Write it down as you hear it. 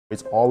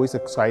It's always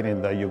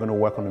exciting that you're going to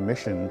work on a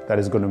mission that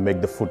is going to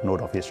make the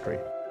footnote of history.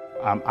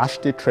 I'm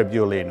Ashitey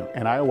Trebi-Ollennu,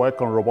 and I work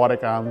on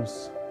robotic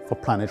arms for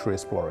planetary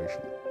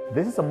exploration.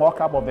 This is a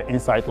mock-up of the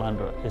InSight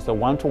lander. It's a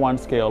one-to-one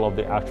scale of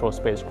the actual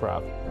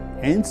spacecraft.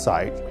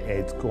 InSight,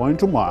 it's going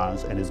to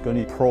Mars and it's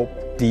going to probe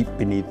deep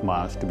beneath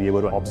Mars to be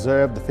able to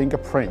observe the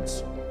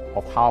fingerprints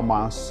of how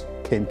Mars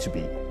came to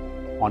be.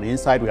 On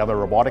InSight, we have a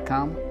robotic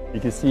arm. You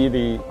can see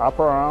the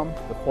upper arm,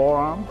 the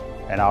forearm,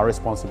 and our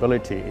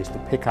responsibility is to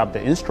pick up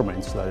the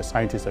instruments that the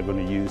scientists are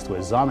going to use to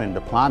examine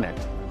the planet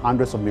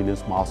hundreds of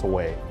millions of miles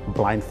away,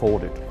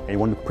 blindfolded, and you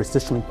want to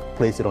precisely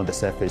place it on the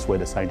surface where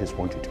the scientists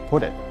want you to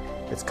put it.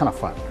 It's kind of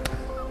fun.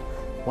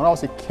 When I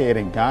was a kid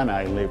in Ghana,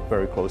 I lived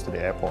very close to the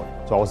airport.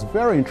 So I was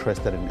very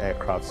interested in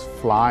aircrafts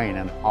flying,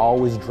 and I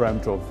always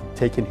dreamt of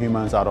taking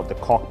humans out of the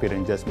cockpit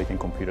and just making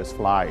computers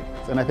fly.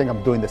 And I think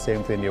I'm doing the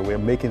same thing here. We're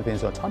making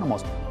things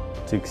autonomous.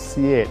 To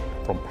see it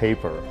from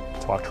paper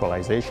to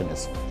actualization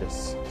is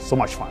just so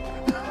much fun.